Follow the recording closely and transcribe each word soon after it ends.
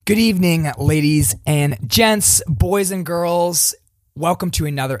Good evening, ladies and gents, boys and girls. Welcome to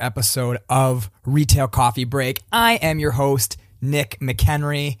another episode of Retail Coffee Break. I am your host, Nick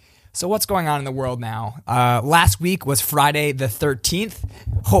McHenry. So what's going on in the world now? Last week was Friday the 13th.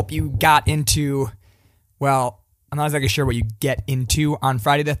 Hope you got into, well, I'm not exactly sure what you get into on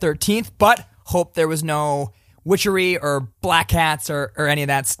Friday the 13th, but hope there was no witchery or black hats or any of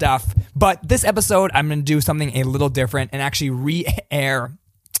that stuff. But this episode, I'm going to do something a little different and actually re-air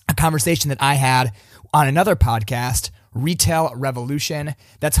a conversation that I had on another podcast, Retail Revolution,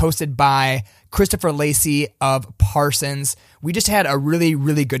 that's hosted by Christopher Lacey of Parsons. We just had a really,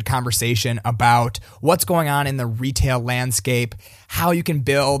 really good conversation about what's going on in the retail landscape, how you can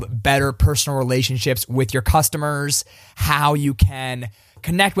build better personal relationships with your customers, how you can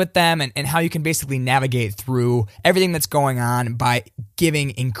connect with them, and how you can basically navigate through everything that's going on by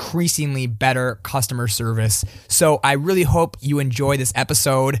giving increasingly better customer service. So I really hope you enjoy this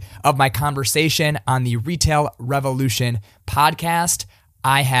episode of my conversation on the Retail Revolution podcast.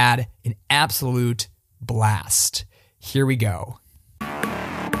 I had an absolute blast. Here we go.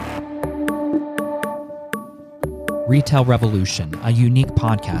 Retail Revolution, a unique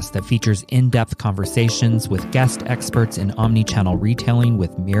podcast that features in-depth conversations with guest experts in omni-channel retailing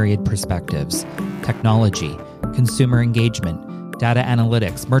with myriad perspectives, technology, consumer engagement, data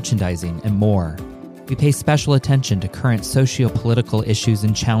analytics, merchandising, and more. We pay special attention to current socio-political issues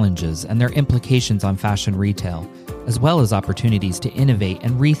and challenges and their implications on fashion retail, as well as opportunities to innovate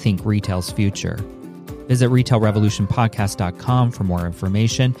and rethink retail's future. Visit retailrevolutionpodcast.com for more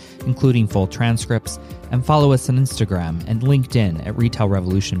information, including full transcripts, and follow us on Instagram and LinkedIn at Retail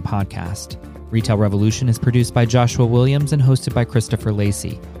Revolution Podcast. Retail Revolution is produced by Joshua Williams and hosted by Christopher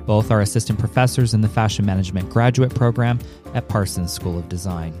Lacey. Both are assistant professors in the Fashion Management Graduate Program at Parsons School of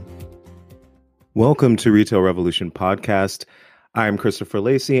Design. Welcome to Retail Revolution Podcast. I'm Christopher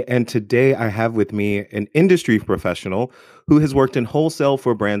Lacey, and today I have with me an industry professional who has worked in wholesale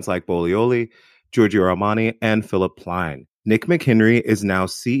for brands like Boglioli, Giorgio Armani, and Philip Plein. Nick McHenry is now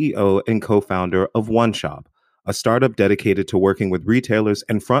CEO and co-founder of One Shop, a startup dedicated to working with retailers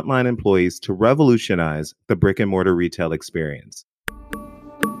and frontline employees to revolutionize the brick-and-mortar retail experience.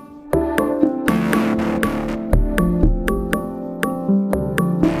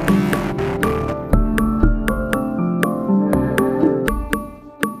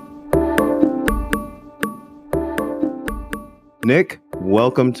 Nick,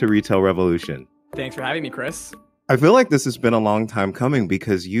 welcome to Retail Revolution. Thanks for having me, Chris. I feel like this has been a long time coming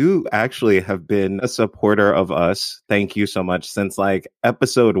because you actually have been a supporter of us. Thank you so much since like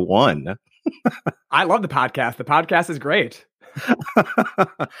episode 1. I love the podcast. The podcast is great.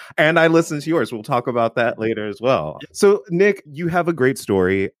 And I listen to yours. We'll talk about that later as well. So, Nick, you have a great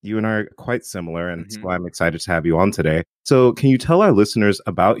story. You and I are quite similar, and that's why I'm excited to have you on today. So, can you tell our listeners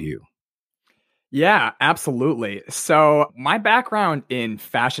about you? Yeah, absolutely. So my background in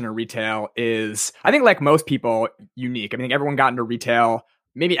fashion and retail is, I think like most people, unique. I think everyone got into retail,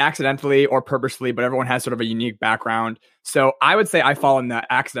 maybe accidentally or purposely, but everyone has sort of a unique background. So I would say I fall in the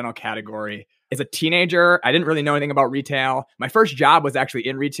accidental category. As a teenager, I didn't really know anything about retail. My first job was actually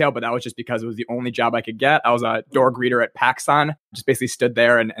in retail, but that was just because it was the only job I could get. I was a door greeter at PacSun, just basically stood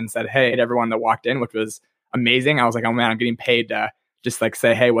there and said, hey, to everyone that walked in, which was amazing. I was like, oh man, I'm getting paid to just like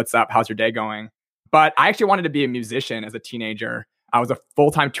say, hey, what's up? How's your day going? But I actually wanted to be a musician as a teenager. I was a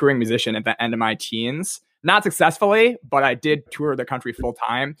full-time touring musician at the end of my teens. Not successfully, but I did tour the country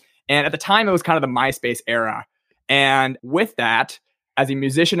full-time. And at the time, it was kind of the MySpace era. And with that, as a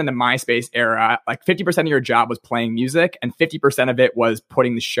musician in the MySpace era, like 50% of your job was playing music and 50% of it was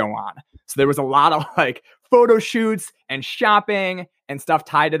putting the show on. So there was a lot of like photo shoots and shopping and stuff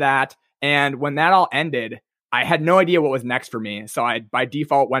tied to that. And when that all ended, I had no idea what was next for me. So I, by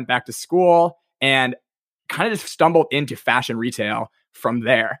default, went back to school and kind of just stumbled into fashion retail from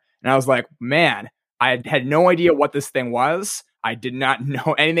there. And I was like, man, I had no idea what this thing was. I did not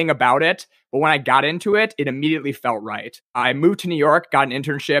know anything about it. But when I got into it, it immediately felt right. I moved to New York, got an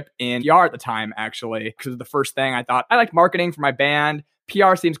internship in PR at the time, actually, because it was the first thing I thought. I liked marketing for my band.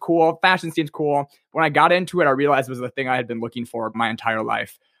 PR seems cool. Fashion seems cool. When I got into it, I realized it was the thing I had been looking for my entire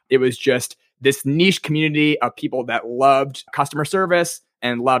life. It was just this niche community of people that loved customer service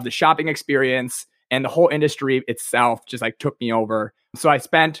and loved the shopping experience, and the whole industry itself just like took me over. So I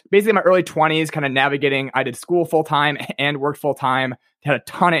spent basically my early 20s kind of navigating. I did school full time and worked full time, had a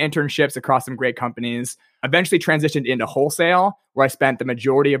ton of internships across some great companies, eventually transitioned into wholesale, where I spent the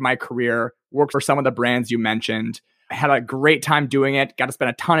majority of my career, worked for some of the brands you mentioned. I had a great time doing it, got to spend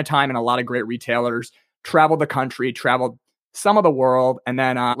a ton of time in a lot of great retailers, traveled the country, traveled some of the world. And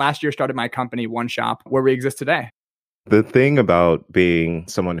then last year started my company, One Shop, where we exist today. The thing about being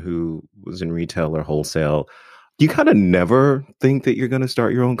someone who was in retail or wholesale, you kind of never think that you're going to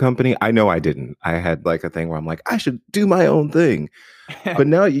start your own company. I know I didn't. I had like a thing where I'm like, I should do my own thing. But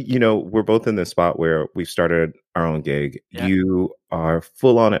now, we're both in this spot where we've started our own gig. Yeah. You are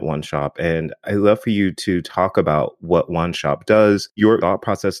full on at One Shop. And I'd love for you to talk about what One Shop does, your thought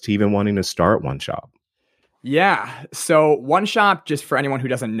process to even wanting to start One Shop. Yeah. So One Shop, just for anyone who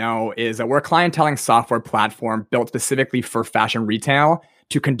doesn't know, is we're a clienteling software platform built specifically for fashion retail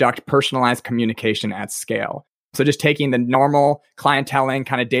to conduct personalized communication at scale. So just taking the normal clienteling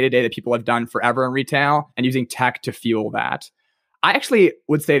kind of day-to-day that people have done forever in retail and using tech to fuel that. I actually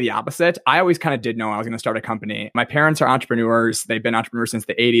would say the opposite. I always kind of did know I was going to start a company. My parents are entrepreneurs. They've been entrepreneurs since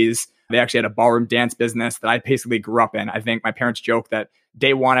the 80s. They actually had a ballroom dance business that I basically grew up in. I think my parents joke that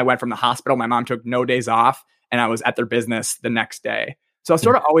day one, I went from the hospital. My mom took no days off and I was at their business the next day. So I was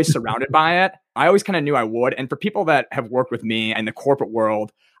sort of always surrounded by it. I always kind of knew I would. And for people that have worked with me in the corporate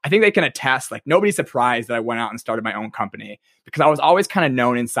world, I think they can attest, like nobody's surprised that I went out and started my own company because I was always kind of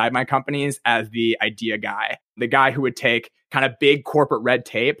known inside my companies as the idea guy, the guy who would take kind of big corporate red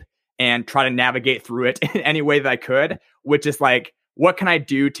tape and try to navigate through it in any way that I could, which is like, what can I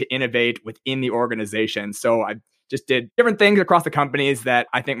do to innovate within the organization? So I just did different things across the companies that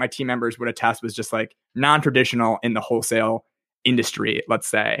I think my team members would attest was just like non-traditional in the wholesale industry, let's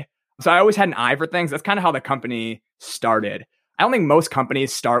say. So I always had an eye for things. That's kind of how the company started. I don't think most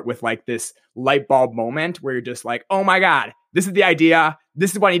companies start with like this light bulb moment where you're just like, oh my God, this is the idea.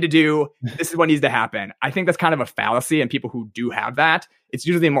 This is what I need to do. This is what needs to happen. I think that's kind of a fallacy. And people who do have that, it's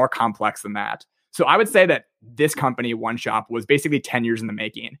usually more complex than that. So I would say that this company, One Shop, was basically 10 years in the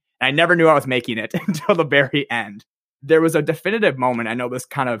making. And I never knew I was making it until the very end. There was a definitive moment. I know this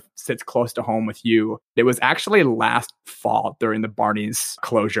kind of sits close to home with you. It was actually last fall during the Barney's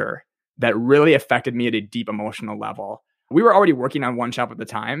closure that really affected me at a deep emotional level. We were already working on One Shop at the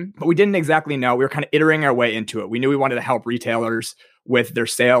time, but we didn't exactly know. We were kind of iterating our way into it. We knew we wanted to help retailers with their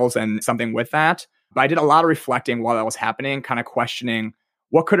sales and something with that. But I did a lot of reflecting while that was happening, kind of questioning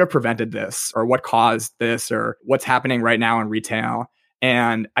what could have prevented this or what caused this or what's happening right now in retail.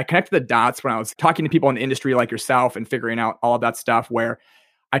 And I connected the dots when I was talking to people in the industry like yourself and figuring out all of that stuff where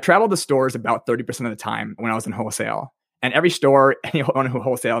I traveled to stores about 30% of the time when I was in wholesale. And every store, anyone who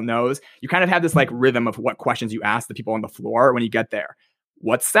wholesale knows, you kind of have this like rhythm of what questions you ask the people on the floor when you get there.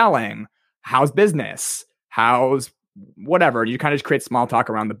 What's selling? How's business? How's whatever? You kind of just create small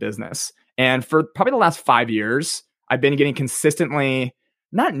talk around the business. And for probably the last 5 years, I've been getting consistently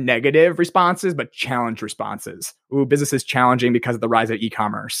not negative responses, but challenge responses. Ooh, business is challenging because of the rise of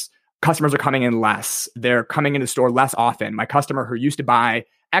e-commerce. Customers are coming in less. They're coming into the store less often. My customer who used to buy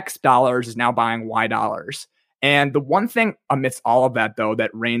X dollars is now buying Y dollars. And the one thing amidst all of that, though,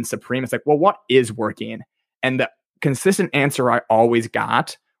 that reigns supreme is like, well, what is working? And the consistent answer I always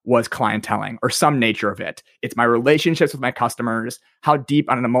got was clienteling or some nature of it. It's my relationships with my customers. How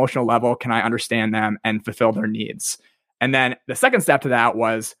deep on an emotional level can I understand them and fulfill their needs? And then the second step to that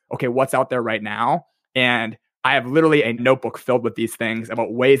was, okay, what's out there right now? And I have literally a notebook filled with these things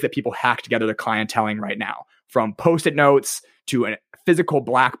about ways that people hack together their clienteling right now, from Post-it notes to a physical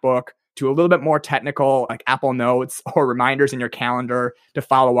black book to a little bit more technical, like Apple Notes or reminders in your calendar to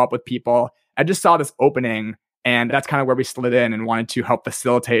follow up with people. I just saw this opening, and that's kind of where we slid in and wanted to help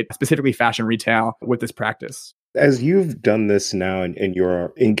facilitate specifically fashion retail with this practice. As you've done this now and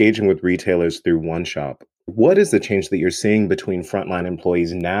you're engaging with retailers through One Shop, what is the change that you're seeing between frontline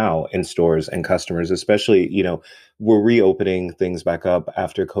employees now in stores and customers, especially, we're reopening things back up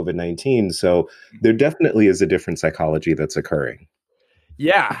after COVID-19. So there definitely is a different psychology that's occurring.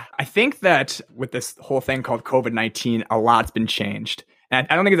 Yeah, I think that with this whole thing called COVID-19, a lot's been changed. And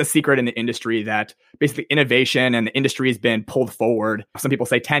I don't think it's a secret in the industry that basically innovation and the industry has been pulled forward. Some people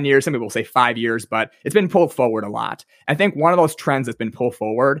say 10 years, some people say 5 years, but it's been pulled forward a lot. I think one of those trends that's been pulled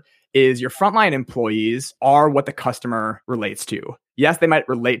forward is your frontline employees are what the customer relates to. Yes, they might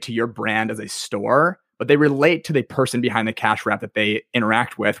relate to your brand as a store, but they relate to the person behind the cash wrap that they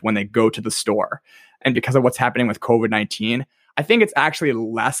interact with when they go to the store. And because of what's happening with COVID-19, I think it's actually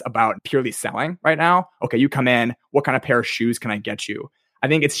less about purely selling right now. Okay, you come in, what kind of pair of shoes can I get you? I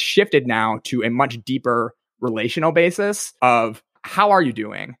think it's shifted now to a much deeper relational basis of how are you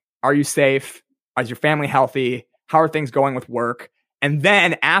doing? Are you safe? Is your family healthy? How are things going with work? And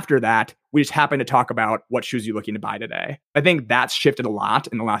then after that, we just happen to talk about what shoes you're looking to buy today. I think that's shifted a lot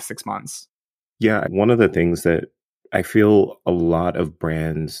in the last 6 months. Yeah, one of the things that I feel a lot of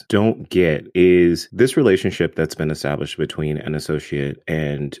brands don't get is this relationship that's been established between an associate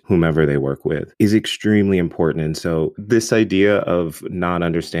and whomever they work with is extremely important. And so this idea of not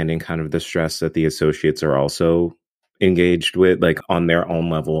understanding kind of the stress that the associates are also engaged with, like on their own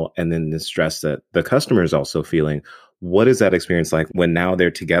level, and then the stress that the customer is also feeling. What is that experience like when now they're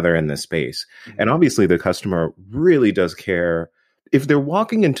together in this space? And obviously the customer really does care. If they're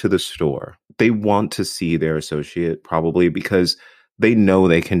walking into the store, they want to see their associate probably because they know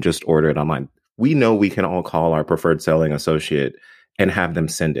they can just order it online. We know we can all call our preferred selling associate and have them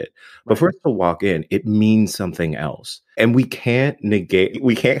send it. But for us to walk in, it means something else. And we can't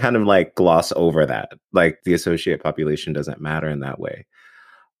kind of like gloss over that. Like the associate population doesn't matter in that way,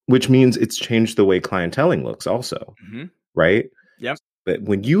 which means it's changed the way clienteling looks also, right? Yep. But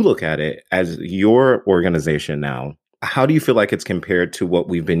when you look at it as your organization now, how do you feel like it's compared to what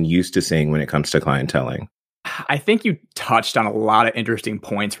we've been used to seeing when it comes to clienteling? I think you touched on a lot of interesting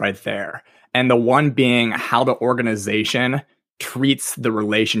points right there. And the one being how the organization treats the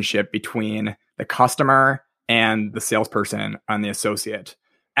relationship between the customer and the salesperson and the associate.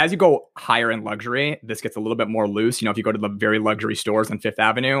 As you go higher in luxury, this gets a little bit more loose. If you go to the very luxury stores on Fifth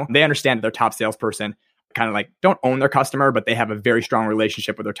Avenue, they understand that their top salesperson kind of like don't own their customer, but they have a very strong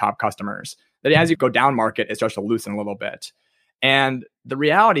relationship with their top customers. That as you go down market, it starts to loosen a little bit. And the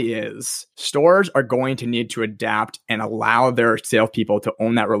reality is stores are going to need to adapt and allow their salespeople to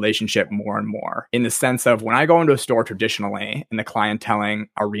own that relationship more and more, in the sense of when I go into a store traditionally in the clienteling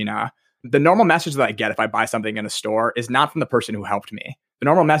arena, the normal message that I get if I buy something in a store is not from the person who helped me. The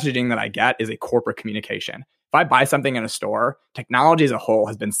normal messaging that I get is a corporate communication. If I buy something in a store, technology as a whole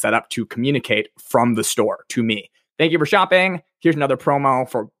has been set up to communicate from the store to me. Thank you for shopping. Here's another promo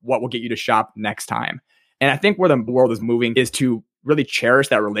for what will get you to shop next time. And I think where the world is moving is to really cherish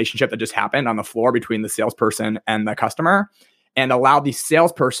that relationship that just happened on the floor between the salesperson and the customer, and allow the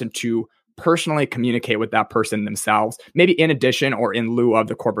salesperson to personally communicate with that person themselves, maybe in addition or in lieu of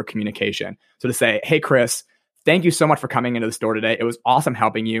the corporate communication. So to say, hey, Chris, thank you so much for coming into the store today. It was awesome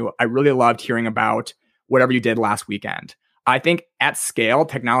helping you. I really loved hearing about whatever you did last weekend. I think at scale,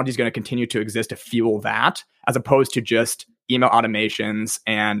 technology is going to continue to exist to fuel that, as opposed to just email automations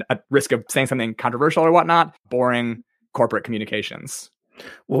and at risk of saying something controversial or whatnot, boring corporate communications.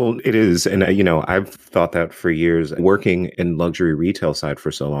 Well, it is. And, I've thought that for years, working in luxury retail side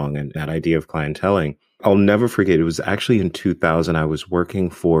for so long, and that idea of clienteling. I'll never forget. It was actually in 2000. I was working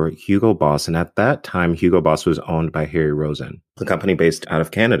for Hugo Boss. And at that time, Hugo Boss was owned by Harry Rosen, the company based out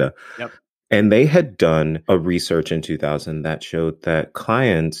of Canada. Yep. And they had done a research in 2000 that showed that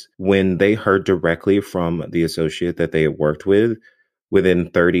clients, when they heard directly from the associate that they had worked with,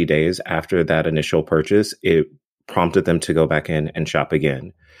 within 30 days after that initial purchase, it prompted them to go back in and shop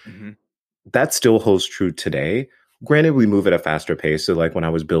again. That still holds true today. Granted, we move at a faster pace. So like when I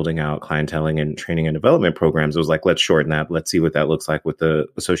was building out clienteling and training and development programs, it was like, let's shorten that. Let's see what that looks like with the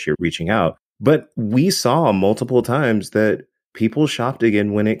associate reaching out. But we saw multiple times that people shopped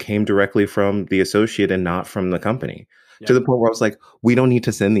again when it came directly from the associate and not from the company. To the point where I was like, we don't need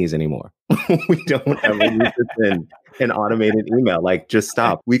to send these anymore. We don't ever need to send an automated email. Like, just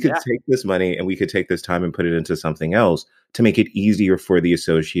stop. We could take this money and we could take this time and put it into something else to make it easier for the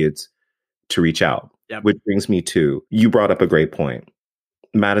associates to reach out. Which brings me to, you brought up a great point.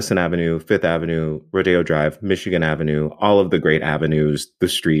 Madison Avenue, Fifth Avenue, Rodeo Drive, Michigan Avenue, all of the great avenues, the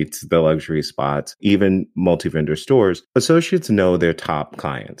streets, the luxury spots, even multi-vendor stores, associates know their top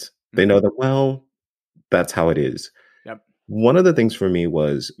clients. They know that, well, that's how it is. One of the things for me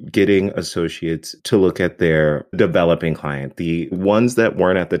was getting associates to look at their developing client, the ones that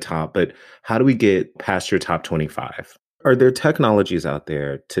weren't at the top, but how do we get past your top 25? Are there technologies out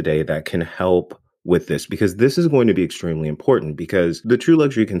there today that can help with this? Because this is going to be extremely important, because the true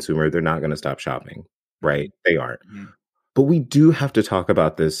luxury consumer, they're not going to stop shopping, right? They aren't. But we do have to talk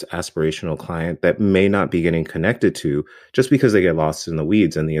about this aspirational client that may not be getting connected to just because they get lost in the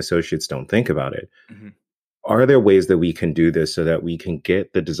weeds and the associates don't think about it. Are there ways that we can do this so that we can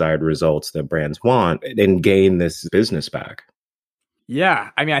get the desired results that brands want and gain this business back?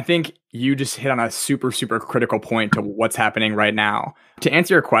 Yeah. I mean, I think you just hit on a super, super critical point to what's happening right now. To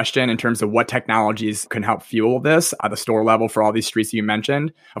answer your question in terms of what technologies can help fuel this at the store level for all these streets you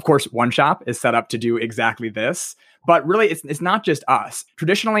mentioned, of course, One Shop is set up to do exactly this. But really, it's not just us.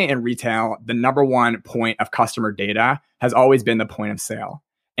 Traditionally in retail, the number one point of customer data has always been the point of sale.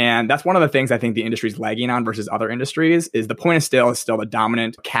 And that's one of the things I think the industry is lagging on versus other industries, is the point of sale is still the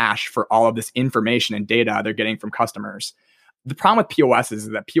dominant cache for all of this information and data they're getting from customers. The problem with POS is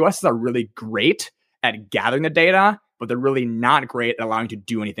that POSs are really great at gathering the data, but they're really not great at allowing you to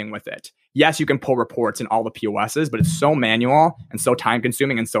do anything with it. Yes, you can pull reports in all the POSs, but it's so manual and so time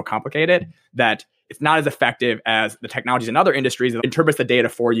consuming and so complicated that it's not as effective as the technologies in other industries that interprets the data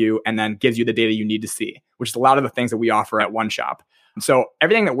for you and then gives you the data you need to see, which is a lot of the things that we offer at One Shop. So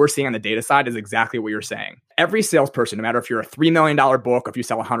everything that we're seeing on the data side is exactly what you're saying. Every salesperson, no matter if you're a $3 million book or if you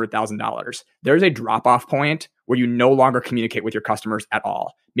sell $100,000, there's a drop-off point where you no longer communicate with your customers at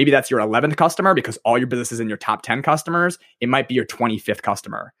all. Maybe that's your 11th customer because all your business is in your top 10 customers. It might be your 25th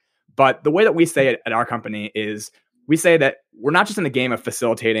customer. But the way that we say it at our company is we say that we're not just in the game of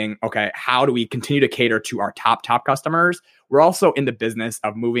facilitating, okay, how do we continue to cater to our top customers? We're also in the business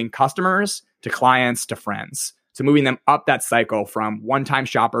of moving customers to clients to friends. So moving them up that cycle from one-time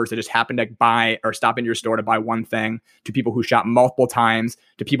shoppers that just happen to buy or stop into your store to buy one thing to people who shop multiple times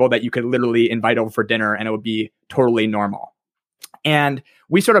to people that you could literally invite over for dinner and it would be totally normal. And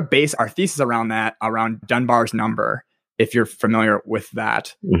we sort of base our thesis around that, around Dunbar's number, if you're familiar with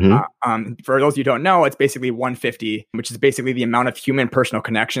that. For those of you who don't know, it's basically 150, which is basically the amount of human personal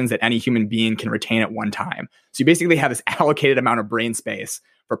connections that any human being can retain at one time. So you basically have this allocated amount of brain space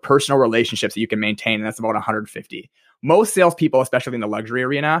for personal relationships that you can maintain, and that's about 150. Most salespeople, especially in the luxury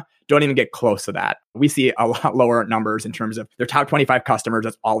arena, don't even get close to that. We see a lot lower numbers in terms of their top 25 customers.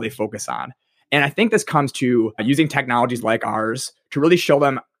 That's all they focus on. And I think this comes to using technologies like ours to really show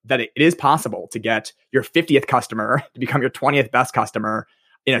them that it is possible to get your 50th customer to become your 20th best customer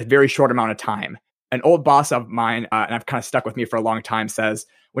in a very short amount of time. An old boss of mine, and I've kind of stuck with me for a long time, says,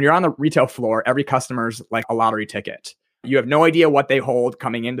 when you're on the retail floor, every customer's like a lottery ticket. You have no idea what they hold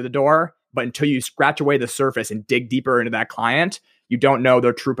coming into the door, but until you scratch away the surface and dig deeper into that client, you don't know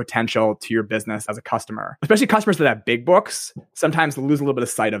their true potential to your business as a customer. Especially customers that have big books sometimes lose a little bit of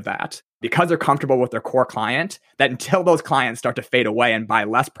sight of that because they're comfortable with their core client, that until those clients start to fade away and buy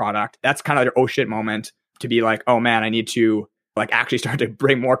less product, that's kind of their oh shit moment to be like, oh man, I need to like actually start to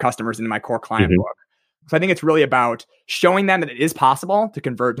bring more customers into my core client book. So I think it's really about showing them that it is possible to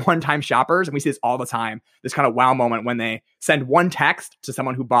convert one-time shoppers. And we see this all the time, this kind of wow moment when they send one text to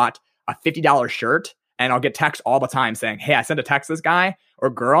someone who bought a $50 shirt. And I'll get texts all the time saying, hey, I sent a text to this guy or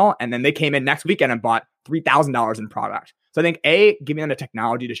girl, and then they came in next weekend and bought $3,000 in product. So I think A, giving them the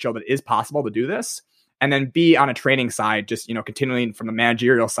technology to show that it is possible to do this. And then B, on a training side, just, continuing from the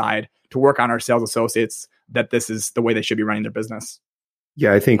managerial side to work on our sales associates that this is the way they should be running their business.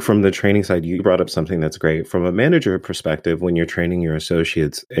 Yeah, I think from the training side, you brought up something that's great. From a manager perspective, when you're training your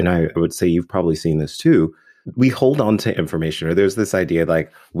associates, and I would say you've probably seen this too, we hold on to information, or there's this idea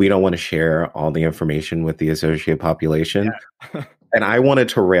like we don't want to share all the information with the associate population. Yeah. And I wanted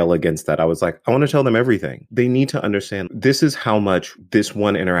to rail against that. I was like, I want to tell them everything. They need to understand this is how much this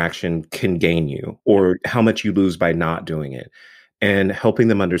one interaction can gain you or how much you lose by not doing it, and helping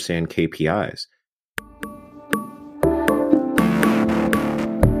them understand KPIs.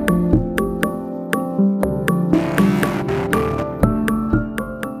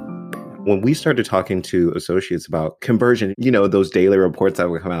 When we started talking to associates about conversion, those daily reports that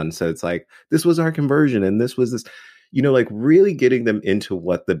would come out and said, it's like, this was our conversion and this was this, like really getting them into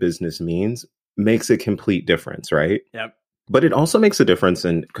what the business means makes a complete difference, right? Yep. But it also makes a difference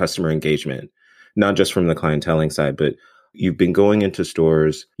in customer engagement, not just from the clienteling side, but you've been going into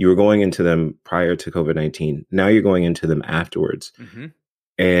stores, you were going into them prior to COVID-19. Now you're going into them afterwards. Mm-hmm.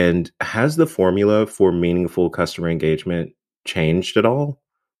 And has the formula for meaningful customer engagement changed at all?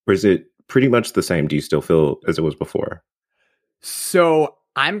 Or is it pretty much the same? Do you still feel as it was before? So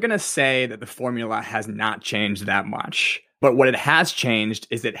I'm going to say that the formula has not changed that much. But what it has changed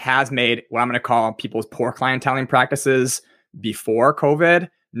is it has made what I'm going to call people's poor clienteling practices before COVID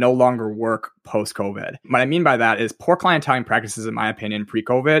no longer work post-COVID. What I mean by that is poor clienteling practices, in my opinion,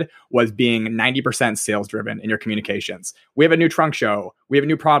 pre-COVID was being 90% sales-driven in your communications. We have a new trunk show. We have a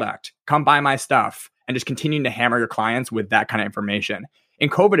new product. Come buy my stuff. And just continuing to hammer your clients with that kind of information. In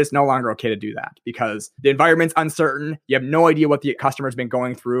COVID, it's no longer okay to do that because the environment's uncertain. You have no idea what the customer's been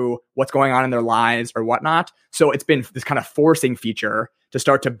going through, what's going on in their lives or whatnot. So it's been this kind of forcing feature to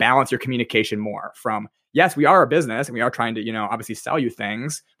start to balance your communication more from, yes, we are a business and we are trying to, obviously sell you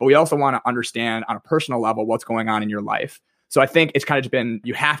things, but we also want to understand on a personal level what's going on in your life. So I think it's kind of been,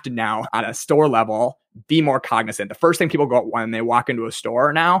 you have to now on a store level, be more cognizant. The first thing people go when they walk into a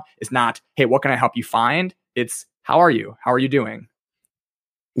store now is not, hey, what can I help you find? It's, how are you? How are you doing?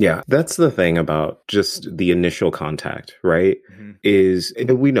 Yeah, that's the thing about just the initial contact, right? Mm-hmm. Is,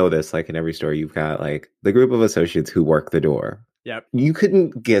 and we know this, like in every store, you've got like the group of associates who work the door. Yep. You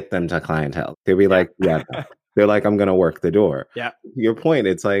couldn't get them to clientele. They'd be like, yeah, they're like, I'm going to work the door. Yeah. Your point,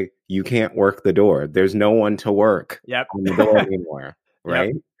 it's like, you can't work the door. There's no one to work on the door anymore,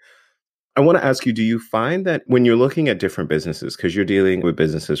 right? Yep. I want to ask you, do you find that when you're looking at different businesses, because you're dealing with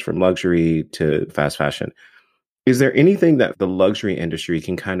businesses from luxury to fast fashion, is there anything that the luxury industry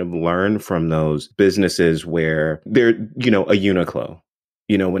can kind of learn from those businesses where they're, a Uniqlo,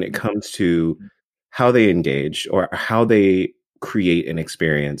 when it comes to how they engage or how they create an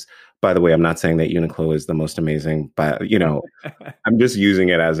experience. By the way, I'm not saying that Uniqlo is the most amazing, but I'm just using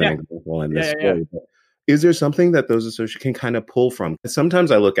it as an example in this story. But is there something that those associates can kind of pull from?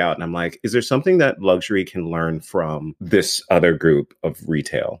 Sometimes I look out and I'm like, is there something that luxury can learn from this other group of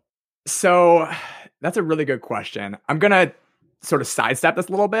retail? So that's a really good question. I'm going to sort of sidestep this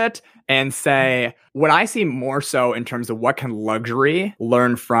a little bit and say what I see more so in terms of what can luxury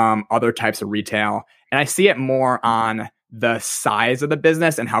learn from other types of retail. And I see it more on the size of the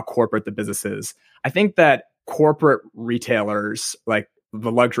business and how corporate the business is. I think that corporate retailers like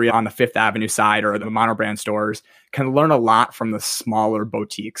the luxury on the Fifth Avenue side or the monobrand stores can learn a lot from the smaller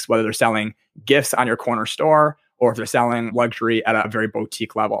boutiques, whether they're selling gifts on your corner store or if they're selling luxury at a very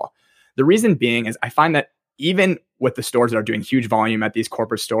boutique level. The reason being is I find that even with the stores that are doing huge volume at these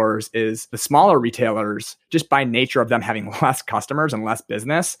corporate stores is the smaller retailers, just by nature of them having less customers and less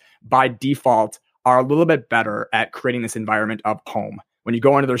business, by default are a little bit better at creating this environment of home. When you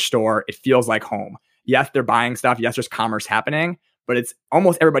go into their store, it feels like home. Yes, they're buying stuff. Yes, there's commerce happening, but it's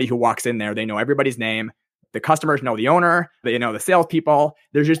almost everybody who walks in there. They know everybody's name. The customers know the owner. They know the salespeople.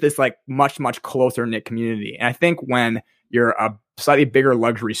 There's just this like much, much closer knit community. And I think when you're a slightly bigger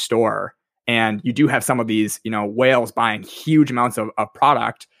luxury store and you do have some of these, whales buying huge amounts of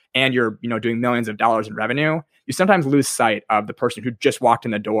product and you're, doing millions of dollars in revenue, you sometimes lose sight of the person who just walked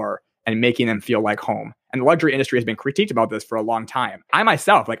in the door and making them feel like home. And the luxury industry has been critiqued about this for a long time. I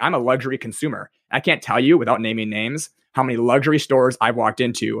myself, I'm a luxury consumer. I can't tell you without naming names how many luxury stores I've walked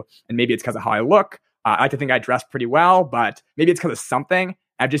into. And maybe it's because of how I look. I like to think I dress pretty well, but maybe it's because of something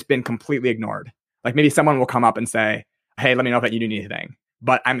I've just been completely ignored. Like maybe someone will come up and say, hey, let me know if you need anything.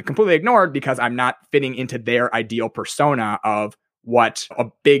 But I'm completely ignored because I'm not fitting into their ideal persona of what a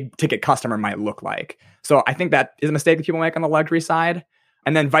big ticket customer might look like. So I think that is a mistake that people make on the luxury side.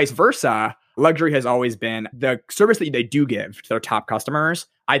 And then vice versa, luxury has always been the service that they do give to their top customers.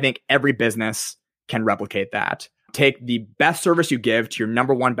 I think every business can replicate that. Take the best service you give to your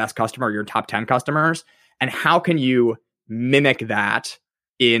number one best customer, your top 10 customers, and how can you mimic that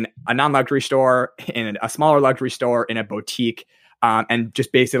in a non-luxury store, in a smaller luxury store, in a boutique, and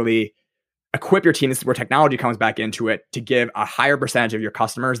just basically equip your team. This is where technology comes back into it to give a higher percentage of your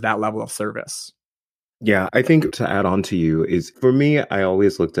customers that level of service. Yeah, I think to add on to you is for me, I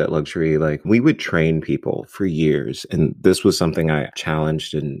always looked at luxury like we would train people for years. And this was something I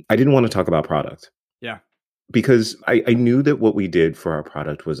challenged and I didn't want to talk about product. Yeah. Because I knew that what we did for our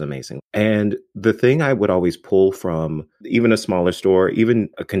product was amazing. And the thing I would always pull from even a smaller store, even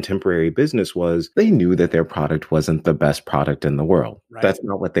a contemporary business was they knew that their product wasn't the best product in the world. Right. That's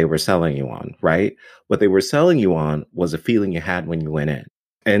not what they were selling you on, right? What they were selling you on was a feeling you had when you went in.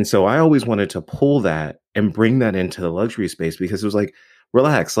 And so I always wanted to pull that and bring that into the luxury space because it was like,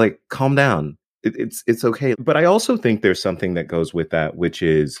 relax, like calm down. It's okay. But I also think there's something that goes with that, which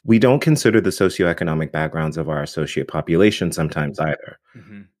is we don't consider the socioeconomic backgrounds of our associate population sometimes either.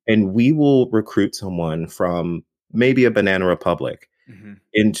 Mm-hmm. And we will recruit someone from maybe a Banana Republic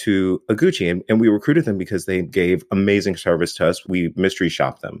into a Gucci. And we recruited them because they gave amazing service to us. We mystery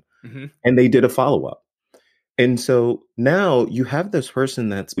shopped them and they did a follow-up. And so now you have this person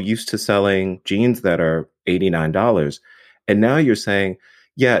that's used to selling jeans that are $89. And now you're saying,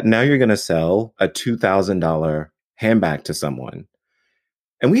 yeah, now you're going to sell a $2,000 handbag to someone.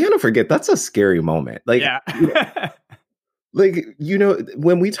 And we had to forget that's a scary moment. Like,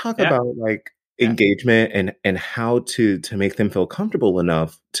 when we talk about like engagement and how to make them feel comfortable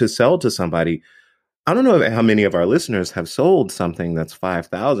enough to sell to somebody, I don't know how many of our listeners have sold something that's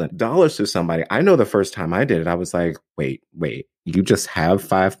 $5,000 to somebody. I know the first time I did it, I was like, wait, you just have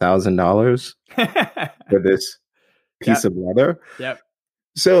 $5,000 for this piece of leather? Yep.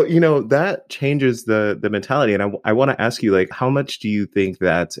 So, that changes the mentality. And I want to ask you, like, how much do you think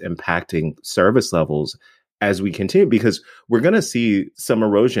that's impacting service levels as we continue? Because we're going to see some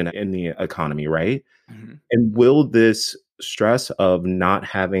erosion in the economy, right? Mm-hmm. And will this stress of not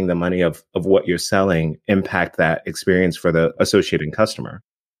having the money of what you're selling impact that experience for the associate and customer?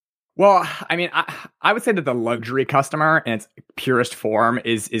 Well, I mean, I would say that the luxury customer in its purest form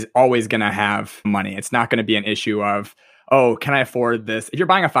is always going to have money. It's not going to be an issue of, oh, can I afford this? If you're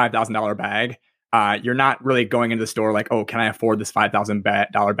buying a $5,000 bag, you're not really going into the store like, oh, can I afford this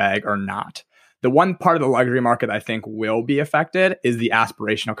 $5,000 bag or not? The one part of the luxury market I think will be affected is the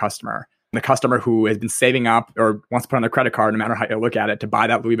aspirational customer. The customer who has been saving up or wants to put on their credit card, no matter how you look at it, to buy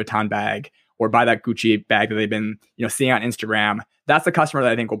that Louis Vuitton bag or buy that Gucci bag that they've been seeing on Instagram. That's the customer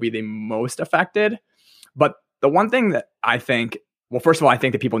that I think will be the most affected. But the one thing that I think, well, first of all, I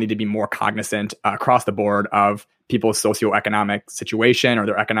think that people need to be more cognizant across the board of people's socioeconomic situation or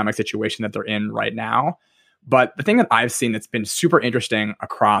their economic situation that they're in right now. But the thing that I've seen that's been super interesting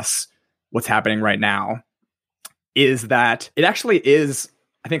across what's happening right now is that it actually is,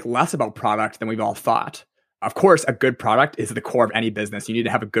 I think, less about product than we've all thought. Of course, a good product is the core of any business. You need to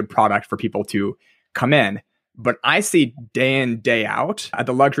have a good product for people to come in. But I see day in, day out at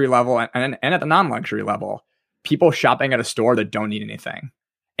the luxury level and at the non-luxury level, people shopping at a store that don't need anything.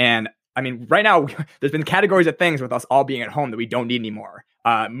 And I mean, right now, there's been categories of things with us all being at home that we don't need anymore.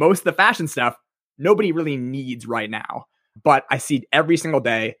 Most of the fashion stuff, nobody really needs right now. But I see every single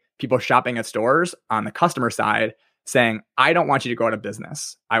day people shopping at stores on the customer side saying, I don't want you to go out of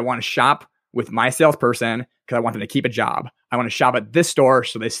business. I want to shop with my salesperson because I want them to keep a job. I want to shop at this store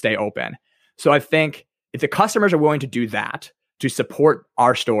so they stay open. So I think if the customers are willing to do that, to support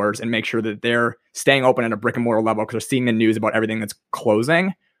our stores and make sure that they're staying open at a brick and mortar level because they're seeing the news about everything that's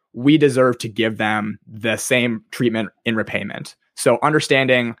closing, we deserve to give them the same treatment in repayment. So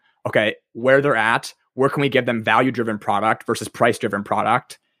understanding, okay, where they're at, where can we give them value-driven product versus price-driven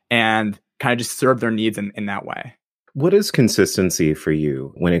product, and kind of just serve their needs in that way. What is consistency for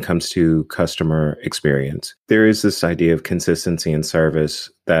you when it comes to customer experience? There is this idea of consistency in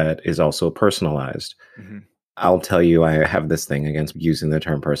service that is also personalized. Mm-hmm. I'll tell you, I have this thing against using the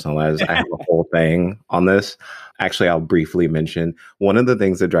term personalized. I have a whole thing on this. Actually, I'll briefly mention one of the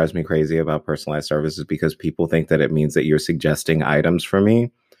things that drives me crazy about personalized service is because people think that it means that you're suggesting items for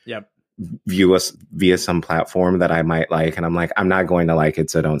me. Yep. View us via some platform that I might like. And I'm like, I'm not going to like it,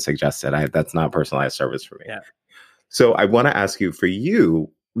 so don't suggest it. That's not personalized service for me. Yeah. So I want to ask you, for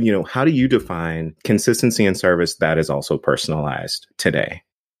you, how do you define consistency in service that is also personalized today?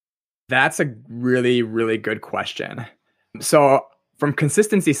 That's a really, really good question. So from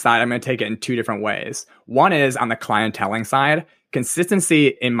consistency side, I'm going to take it in two different ways. One is on the clienteling side. Consistency,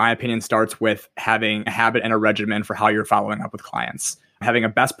 in my opinion, starts with having a habit and a regimen for how you're following up with clients. Having a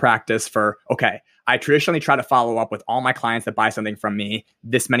best practice for, okay, I traditionally try to follow up with all my clients that buy something from me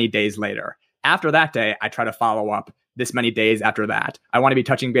this many days later. After that day, I try to follow up this many days after that. I want to be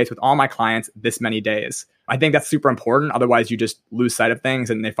touching base with all my clients this many days. I think that's super important. Otherwise, you just lose sight of things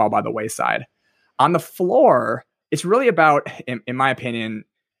and they fall by the wayside. On the floor, it's really about, in my opinion,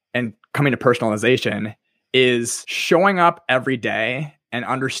 and coming to personalization, is showing up every day and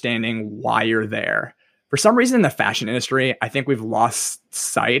understanding why you're there. For some reason in the fashion industry, I think we've lost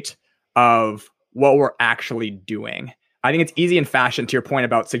sight of what we're actually doing. I think it's easy in fashion, to your point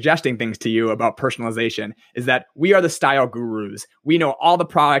about suggesting things to you about personalization, is that we are the style gurus. We know all the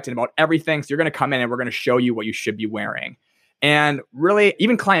product and about everything. So you're going to come in and we're going to show you what you should be wearing. And really,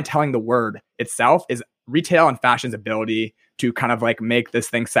 even clienteling, the word itself, is retail and fashion's ability to kind of like make this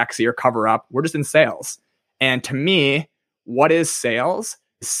thing sexy or cover up. We're just in sales. And to me, what is sales?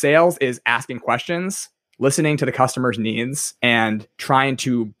 Sales is asking questions, listening to the customer's needs, and trying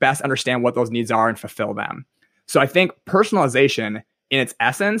to best understand what those needs are and fulfill them. So I think personalization in its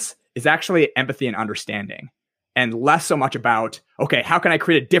essence is actually empathy and understanding, and less so much about, okay, how can I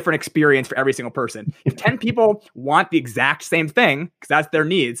create a different experience for every single person? If 10 people want the exact same thing, because that's their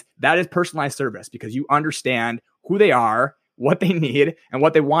needs, that is personalized service, because you understand who they are, what they need, and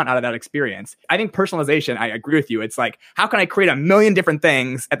what they want out of that experience. I think personalization, I agree with you. It's like, how can I create a million different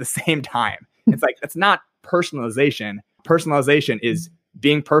things at the same time? It's like, that's not personalization. Personalization is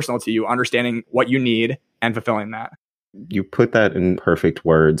being personal to you, understanding what you need and fulfilling that. You put that in perfect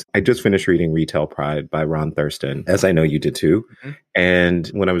words. I just finished reading Retail Pride by Ron Thurston, as I know you did too. Mm-hmm. And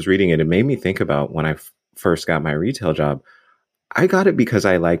when I was reading it, it made me think about when I first got my retail job. I got it because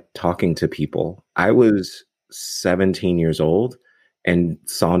I liked talking to people. I was 17 years old and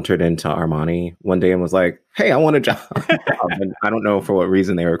sauntered into Armani one day and was like, hey, I want a job. And I don't know for what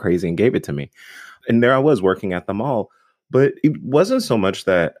reason they were crazy and gave it to me. And there I was working at the mall. But it wasn't so much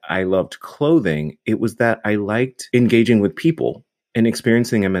that I loved clothing. It was that I liked engaging with people and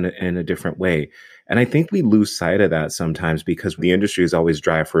experiencing them in a different way. And I think we lose sight of that sometimes because the industry is always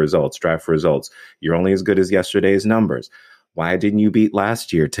drive for results. You're only as good as yesterday's numbers. Why didn't you beat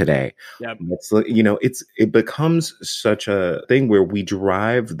last year today? Yep. It becomes such a thing where we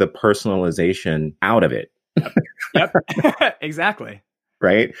drive the personalization out of it. Yep. Exactly.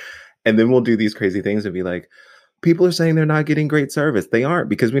 Right. And then we'll do these crazy things and be like, people are saying they're not getting great service. They aren't,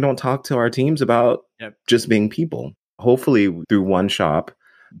 because we don't talk to our teams about just being people. Hopefully through One Shop,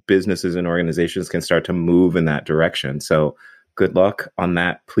 businesses and organizations can start to move in that direction. So good luck on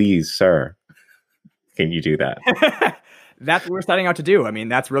that, please, sir. Can you do that? That's what we're setting out to do. I mean,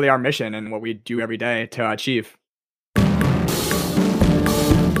 that's really our mission and what we do every day to achieve.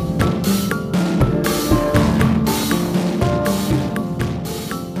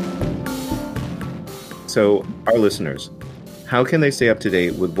 So our listeners, how can they stay up to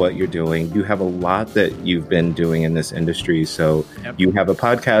date with what you're doing? You have a lot that you've been doing in this industry. So you have a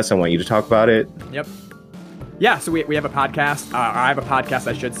podcast. I want you to talk about it. Yep. Yeah, so we have a podcast. I have a podcast,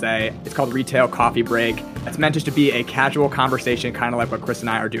 I should say. It's called Retail Coffee Break. It's meant just to be a casual conversation, kind of like what Chris and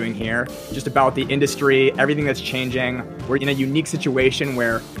I are doing here, just about the industry, everything that's changing. We're in a unique situation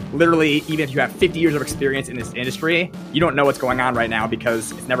where literally, even if you have 50 years of experience in this industry, you don't know what's going on right now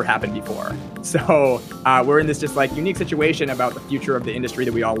because it's never happened before. So we're in this just like unique situation about the future of the industry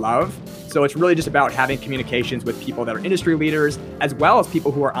that we all love. So it's really just about having communications with people that are industry leaders, as well as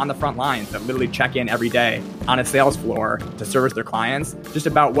people who are on the front lines that literally check in every day on a sales floor to service their clients, just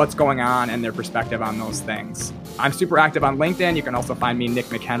about what's going on and their perspective on those things. I'm super active on LinkedIn. You can also find me, Nick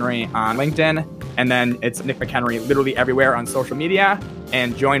McHenry, on LinkedIn. And then it's Nick McHenry literally everywhere on social media,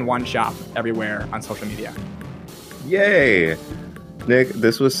 and Join One Shop everywhere on social media. Yay! Nick,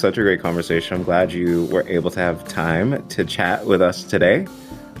 this was such a great conversation. I'm glad you were able to have time to chat with us today.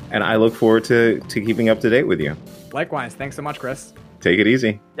 And I look forward to keeping up to date with you. Likewise. Thanks so much, Chris. Take it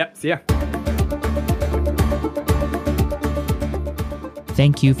easy. Yep. See ya.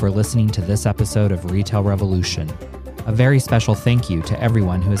 Thank you for listening to this episode of Retail Revolution. A very special thank you to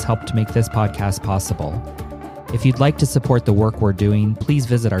everyone who has helped make this podcast possible. If you'd like to support the work we're doing, please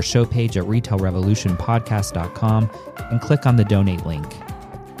visit our show page at retailrevolutionpodcast.com and click on the donate link.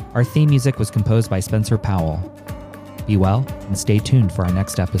 Our theme music was composed by Spencer Powell. Be well and stay tuned for our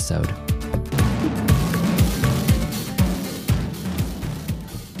next episode.